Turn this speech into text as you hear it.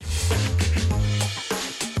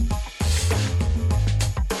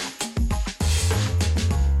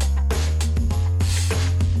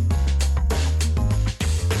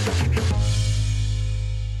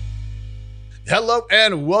Hello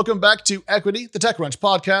and welcome back to Equity, the TechCrunch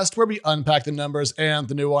podcast, where we unpack the numbers and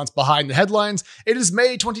the nuance behind the headlines. It is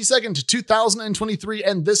May 22nd, 2023,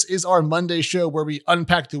 and this is our Monday show where we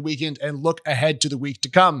unpack the weekend and look ahead to the week to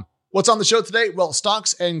come. What's on the show today? Well,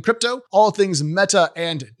 stocks and crypto, all things meta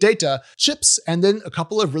and data, chips, and then a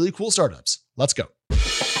couple of really cool startups. Let's go.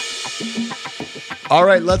 All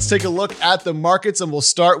right, let's take a look at the markets and we'll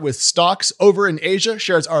start with stocks. Over in Asia,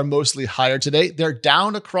 shares are mostly higher today. They're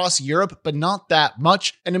down across Europe, but not that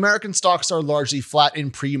much. And American stocks are largely flat in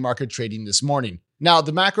pre-market trading this morning. Now,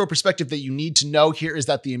 the macro perspective that you need to know here is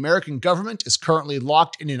that the American government is currently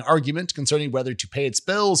locked in an argument concerning whether to pay its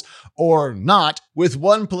bills or not, with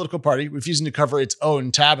one political party refusing to cover its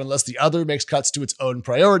own tab unless the other makes cuts to its own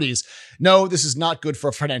priorities. No, this is not good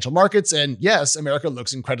for financial markets, and yes, America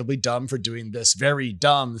looks incredibly dumb for doing this very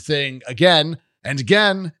dumb thing again, and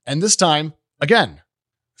this time, again.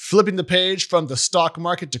 Flipping the page from the stock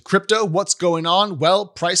market to crypto, what's going on? Well,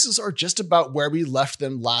 prices are just about where we left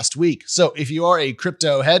them last week. So if you are a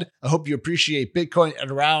crypto head, I hope you appreciate Bitcoin at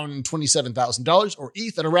around $27,000 or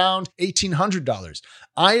ETH at around $1,800.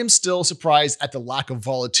 I am still surprised at the lack of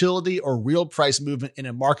volatility or real price movement in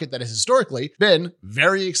a market that has historically been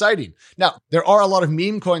very exciting. Now, there are a lot of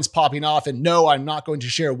meme coins popping off, and no, I'm not going to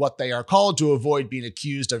share what they are called to avoid being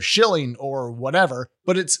accused of shilling or whatever,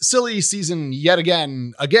 but it's silly season yet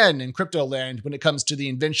again in crypto land when it comes to the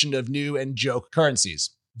invention of new and joke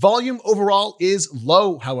currencies. Volume overall is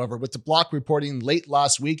low, however, with the block reporting late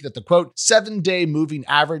last week that the quote 7-day moving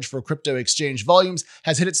average for crypto exchange volumes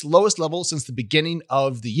has hit its lowest level since the beginning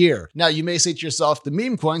of the year. Now, you may say to yourself, the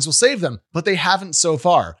meme coins will save them, but they haven't so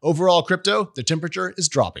far. Overall crypto, the temperature is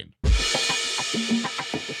dropping.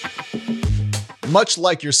 Much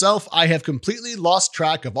like yourself, I have completely lost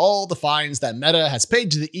track of all the fines that Meta has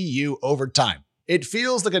paid to the EU over time. It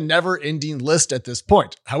feels like a never-ending list at this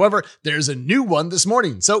point. However, there's a new one this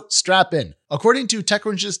morning, so strap in. According to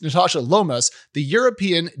TechCrunch's Natasha Lomas, the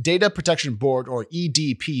European Data Protection Board, or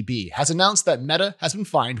EDPB, has announced that Meta has been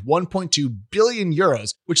fined 1.2 billion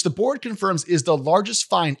euros, which the board confirms is the largest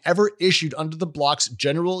fine ever issued under the bloc's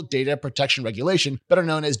General Data Protection Regulation, better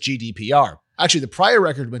known as GDPR. Actually, the prior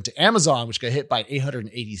record went to Amazon, which got hit by an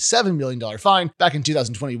 $887 million fine back in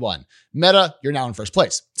 2021. Meta, you're now in first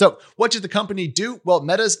place. So what did the company do? Well,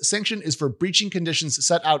 Meta's sanction is for breaching conditions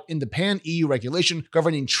set out in the pan-EU regulation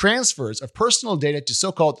governing transfers of personal data to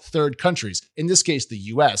so-called third countries, in this case, the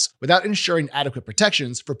US, without ensuring adequate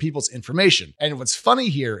protections for people's information. And what's funny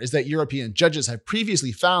here is that European judges have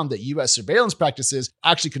previously found that US surveillance practices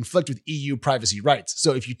actually conflict with EU privacy rights.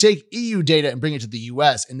 So if you take EU data and bring it to the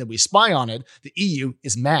US and then we spy on it, the EU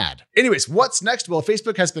is mad. Anyways, what's next? Well,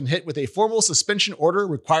 Facebook has been hit with a formal suspension order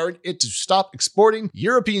requiring it to stop exporting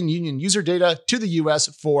European Union user data to the US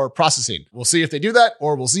for processing. We'll see if they do that,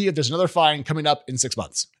 or we'll see if there's another fine coming up in 6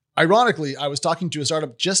 months. Ironically, I was talking to a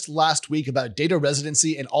startup just last week about data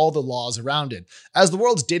residency and all the laws around it. As the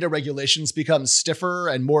world's data regulations become stiffer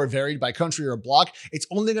and more varied by country or block, it's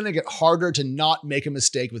only going to get harder to not make a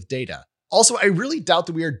mistake with data. Also, I really doubt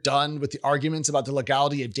that we are done with the arguments about the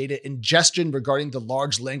legality of data ingestion regarding the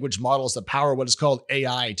large language models that power what is called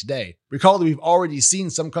AI today. Recall that we've already seen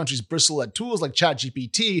some countries bristle at tools like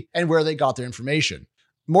ChatGPT and where they got their information.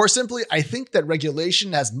 More simply, I think that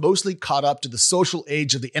regulation has mostly caught up to the social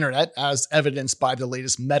age of the internet, as evidenced by the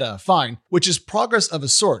latest Meta fine, which is progress of a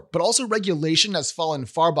sort, but also regulation has fallen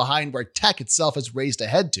far behind where tech itself has raised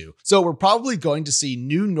ahead to. So we're probably going to see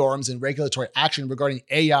new norms and regulatory action regarding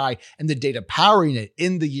AI and the data powering it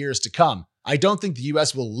in the years to come. I don't think the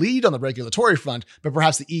US will lead on the regulatory front, but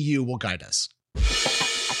perhaps the EU will guide us.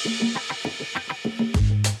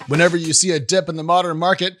 Whenever you see a dip in the modern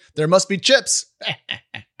market, there must be chips.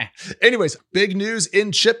 Anyways, big news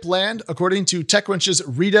in chip land. According to TechCrunch's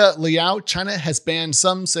Rita Liao, China has banned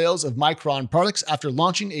some sales of Micron products after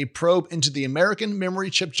launching a probe into the American memory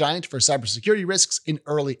chip giant for cybersecurity risks in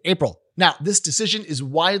early April. Now, this decision is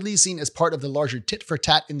widely seen as part of the larger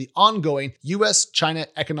tit-for-tat in the ongoing US-China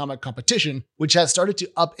economic competition, which has started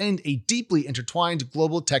to upend a deeply intertwined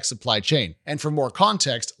global tech supply chain. And for more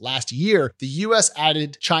context, last year, the US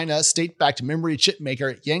added China's state-backed memory chip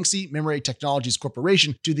maker Yangtze Memory Technologies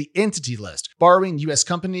Corporation to the entity list, barring US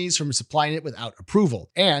companies from supplying it without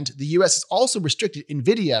approval. And the US has also restricted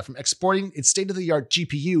NVIDIA from exporting its state-of-the-art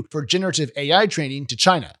GPU for generative AI training to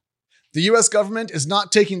China. The US government is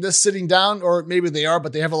not taking this sitting down, or maybe they are,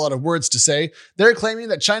 but they have a lot of words to say. They're claiming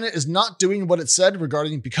that China is not doing what it said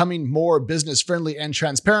regarding becoming more business-friendly and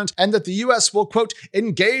transparent, and that the US will, quote,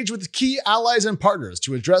 engage with key allies and partners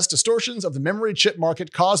to address distortions of the memory chip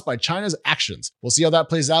market caused by China's actions. We'll see how that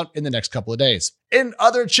plays out in the next couple of days. In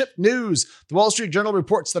other chip news, the Wall Street Journal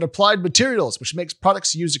reports that Applied Materials, which makes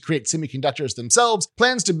products used to create semiconductors themselves,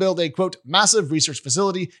 plans to build a, quote, massive research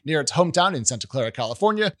facility near its hometown in Santa Clara,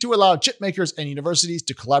 California, to allow chip makers and universities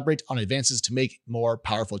to collaborate on advances to make more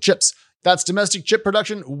powerful chips. That's domestic chip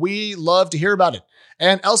production. We love to hear about it.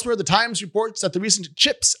 And elsewhere, the Times reports that the recent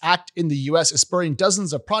CHIPS Act in the US is spurring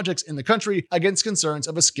dozens of projects in the country against concerns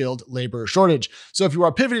of a skilled labor shortage. So if you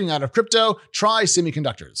are pivoting out of crypto, try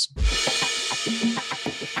semiconductors.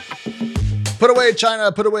 Put away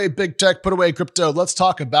China, put away big tech, put away crypto. Let's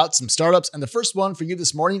talk about some startups. And the first one for you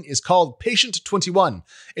this morning is called Patient 21.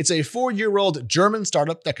 It's a 4-year-old German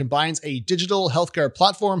startup that combines a digital healthcare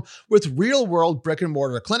platform with real-world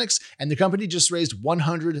brick-and-mortar clinics, and the company just raised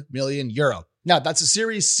 100 million euro. Now, that's a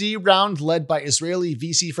Series C round led by Israeli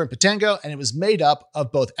VC firm Patango, and it was made up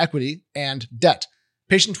of both equity and debt.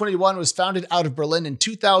 Patient 21 was founded out of Berlin in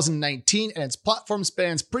 2019, and its platform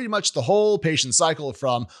spans pretty much the whole patient cycle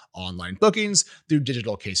from online bookings through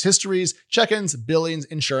digital case histories, check-ins, billings,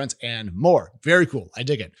 insurance, and more. Very cool. I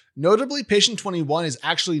dig it. Notably, Patient 21 is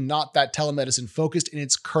actually not that telemedicine focused in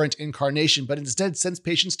its current incarnation, but instead sends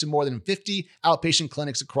patients to more than 50 outpatient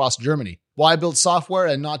clinics across Germany. Why build software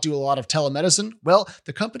and not do a lot of telemedicine? Well,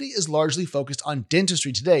 the company is largely focused on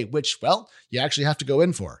dentistry today, which, well, you actually have to go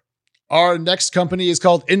in for. Our next company is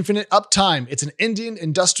called Infinite Uptime. It's an Indian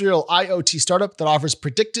industrial IoT startup that offers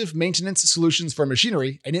predictive maintenance solutions for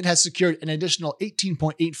machinery, and it has secured an additional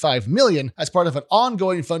 18.85 million as part of an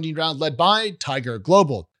ongoing funding round led by Tiger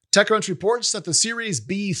Global. TechCrunch reports that the Series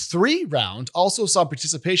B3 round also saw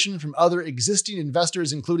participation from other existing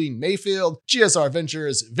investors, including Mayfield, GSR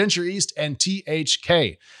Ventures, Venture East, and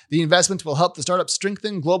THK. The investment will help the startup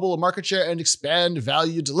strengthen global market share and expand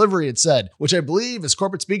value delivery, it said, which I believe is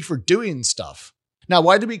corporate speak for doing stuff. Now,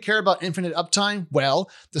 why do we care about Infinite Uptime? Well,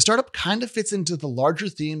 the startup kind of fits into the larger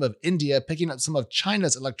theme of India picking up some of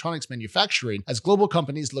China's electronics manufacturing as global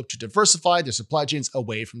companies look to diversify their supply chains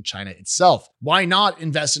away from China itself. Why not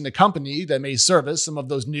invest in a company that may service some of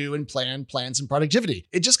those new and planned plans and productivity?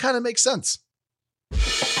 It just kind of makes sense.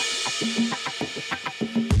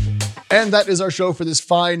 And that is our show for this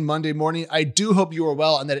fine Monday morning. I do hope you are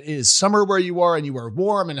well and that it is summer where you are and you are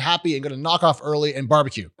warm and happy and going to knock off early and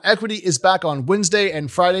barbecue. Equity is back on Wednesday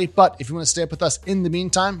and Friday, but if you want to stay up with us in the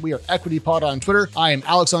meantime, we are EquityPod on Twitter. I am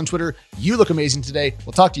Alex on Twitter. You look amazing today.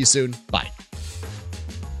 We'll talk to you soon. Bye.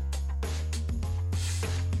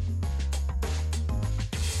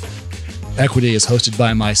 Equity is hosted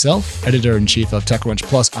by myself, editor-in-chief of TechCrunch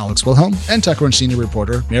Plus Alex Wilhelm, and TechCrunch senior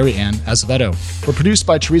reporter Mary Ann Azevedo. We're produced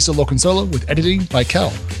by Teresa Loconsolo with editing by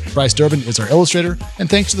Kel. Bryce Durbin is our illustrator, and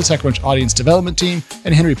thanks to the TechCrunch audience development team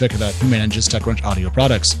and Henry Pickavet, who manages TechCrunch audio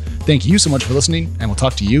products. Thank you so much for listening, and we'll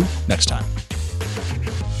talk to you next time.